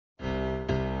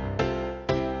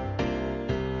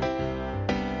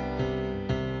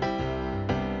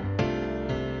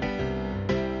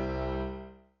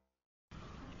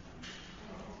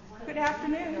Good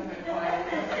afternoon.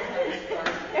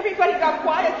 Everybody got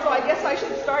quiet, so I guess I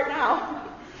should start now.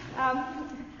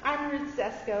 I'm Ruth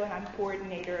Zesko, and I'm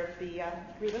coordinator of the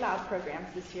Read Aloud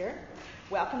programs this year.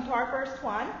 Welcome to our first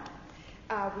one.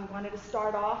 We wanted to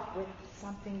start off with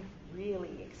something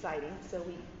really exciting, so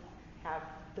we have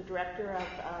the director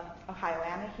of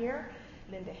Ohioana here,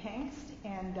 Linda Hengst,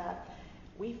 and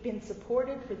we've been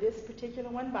supported for this particular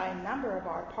one by a number of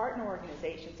our partner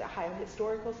organizations: Ohio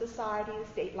Historical Society, the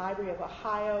State Library of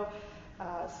Ohio,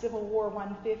 Civil War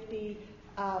 150,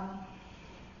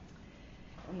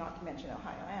 not to mention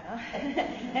Ohioana.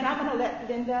 And I'm going to let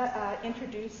Linda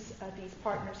introduce these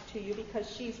partners to you, because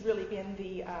she's really been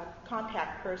the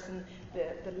contact person,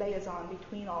 the liaison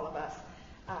between all of us.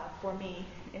 For me,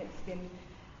 it's been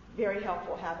very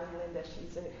helpful having Linda.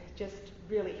 She's just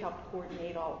really helped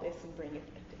coordinate all of this and bring it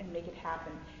and make it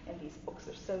happen. And these books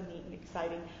are so neat and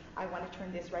exciting. I want to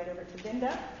turn this right over to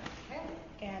Linda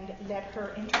and let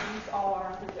her introduce all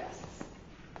our other guests.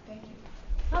 Thank you.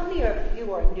 How many of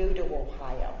you are new to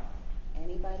Ohio?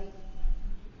 Anybody?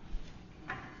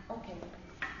 Okay.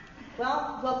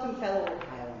 Well, welcome, fellow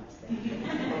Ohioans.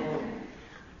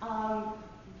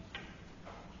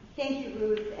 Thank you,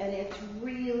 Ruth, and it's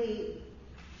really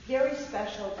very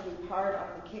special to be part of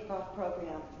the kickoff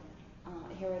program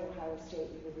here at Ohio State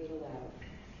with Read Aloud.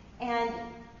 And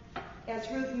as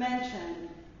Ruth mentioned,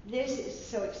 this is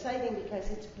so exciting because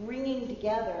it's bringing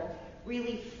together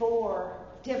really 4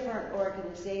 different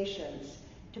organizations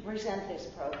to present this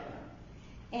program.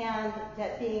 And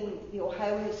that being the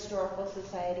Ohio Historical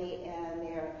Society and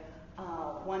their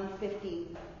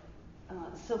 150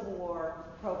 Civil War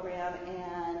program,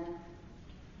 and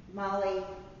Molly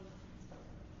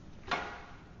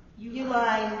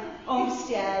Klein,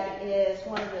 Olmstead is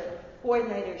one of the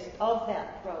coordinators of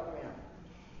that program.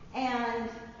 And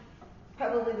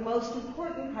probably the most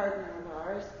important partner of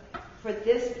ours for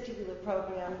this particular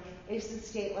program is the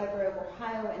State Library of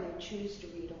Ohio and their Choose to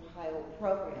Read Ohio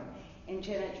program. And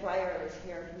Janet Dreyer is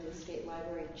here from the State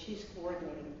Library, and she's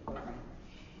coordinating the program.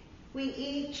 We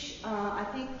each, I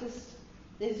think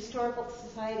the Historical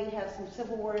Society has some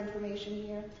Civil War information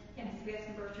here. Yes, we have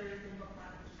some brochures and bookmarks.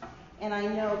 And I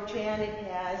know Janet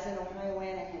has, and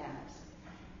Ohioana has.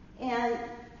 And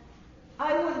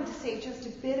I wanted to say just a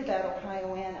bit about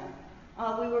Ohioana.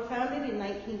 We were founded in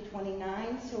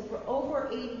 1929, so for over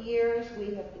 80 years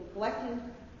we have been collecting,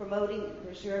 promoting, and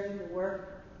preserving the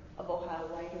work of Ohio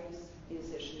writers,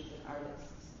 musicians, and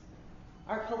artists.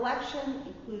 Our collection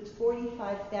includes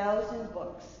 45,000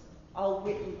 books, all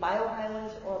written by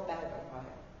Ohioans or about Ohio.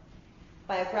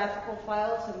 Biographical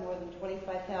files of more than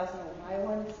 25,000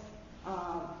 Ohioans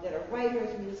that are writers,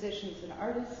 musicians, and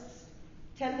artists,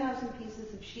 10,000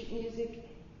 pieces of sheet music,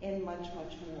 and much,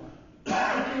 much more. We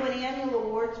do an annual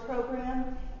awards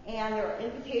program, and there are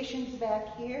invitations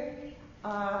back here.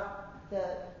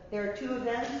 There are 2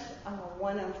 events,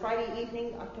 one on Friday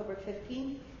evening, October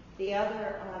 15th, the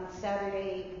other on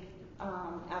Saturday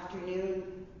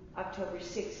afternoon, October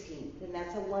 16th, and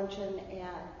that's a luncheon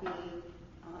at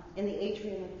in the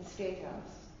atrium of the State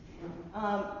House.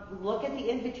 Look at the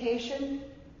invitation.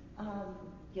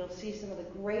 You'll see some of the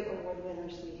great award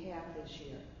winners we have this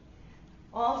year.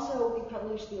 Also, we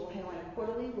publish the Ohioana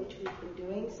Quarterly, which we've been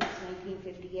doing since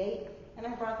 1958, and I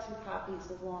brought some copies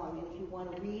along. And if you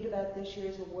want to read about this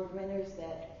year's award winners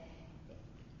that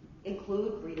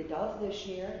include Rita Dove this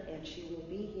year, and she will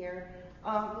be here,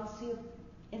 you'll see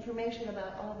information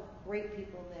about all the great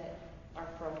people that are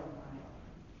from Ohio.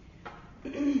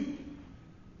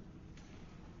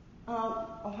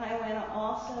 Ohioana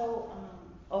also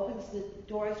opens the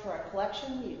doors for our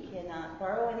collection. You cannot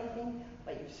borrow anything,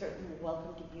 but you're certainly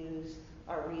welcome to use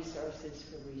our resources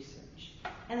for research.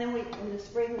 And then in the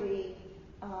spring, we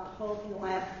hold the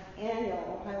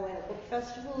annual Ohioana Book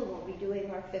Festival, and we'll be doing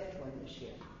our 5th one this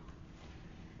year.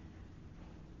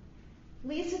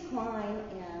 Lisa Klein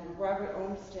and Robert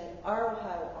Olmstead are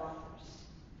Ohio authors,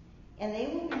 and they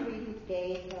will be reading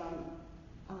today from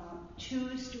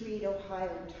Choose to Read Ohio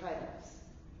titles.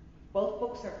 Both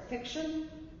books are fiction.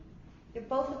 They're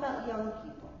both about young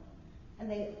people, and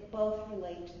they both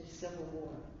relate to the Civil War.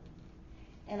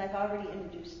 And I've already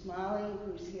introduced Molly,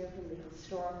 who's here from the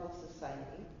Historical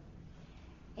Society,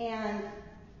 and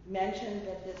mentioned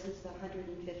that this is the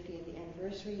 150th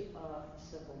anniversary of the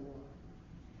Civil War.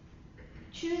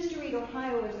 Choose to Read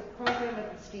Ohio is a program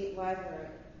at the State Library,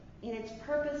 and its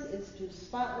purpose is to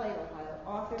spotlight Ohio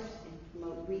authors and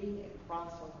promote reading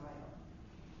across Ohio.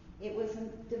 It was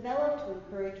developed to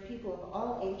encourage people of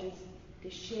all ages to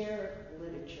share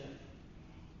literature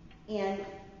and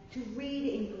to read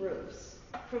in groups,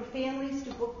 from families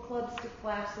to book clubs to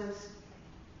classes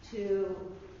to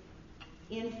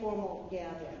informal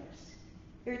gatherings.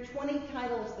 There are 20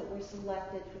 titles that were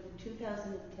selected for the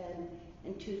 2010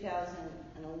 and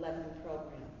 2011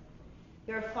 program.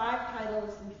 There are 5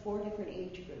 titles in 4 different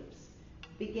age groups,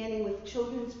 beginning with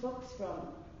children's books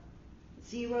from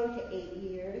 0 to 8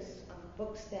 years,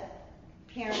 books that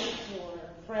parents or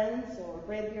friends or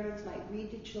grandparents might read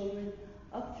to children,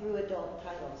 up through adult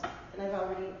titles. And I've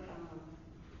already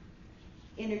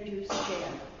introduced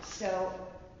Jan. So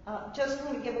just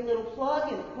want to give a little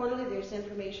plug. In the quarterly, there's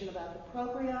information about the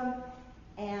program,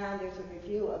 and there's a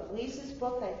review of Lisa's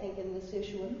book, I think, in this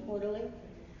issue of quarterly,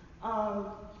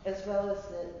 as well as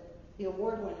the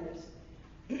award winners.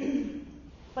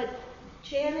 But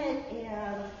Janet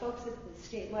and folks at the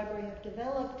State Library have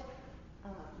developed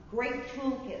great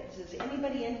toolkits. Is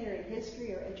anybody in here in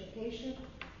history or education?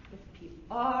 If you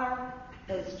are,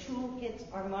 those toolkits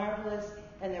are marvelous,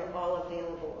 and they're all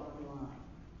available online.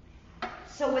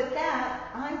 So with that,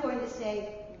 I'm going to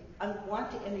say I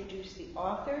want to introduce the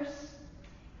authors,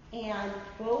 and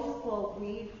both will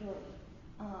read for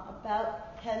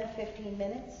about 10-15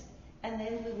 minutes, and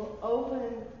then we will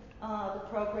open the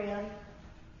program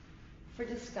for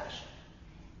discussion.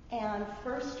 And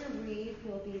first to read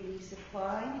will be Lisa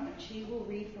Klein, and she will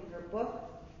read from her book,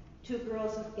 Two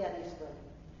Girls of Gettysburg,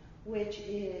 which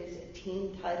is a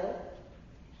teen title.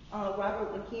 Robert,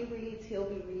 when he reads, he'll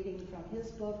be reading from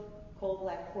his book, Coal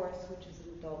Black Horse, which is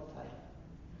an adult title.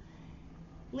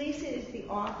 Lisa is the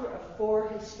author of 4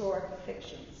 historic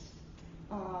fictions.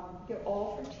 They're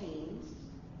all for teens.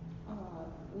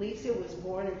 Lisa was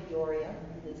born in Peoria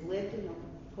and has lived in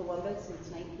Columbus since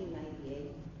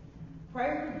 1998.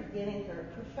 Prior to beginning her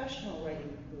professional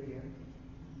writing career,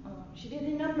 she did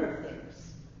a number of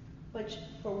things. But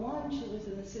for one, she was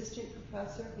an assistant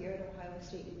professor here at Ohio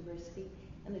State University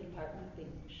in the Department of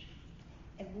English.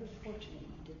 And we're fortunate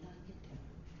you did not get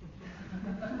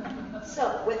to.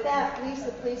 So with that,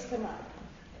 Lisa, please come up.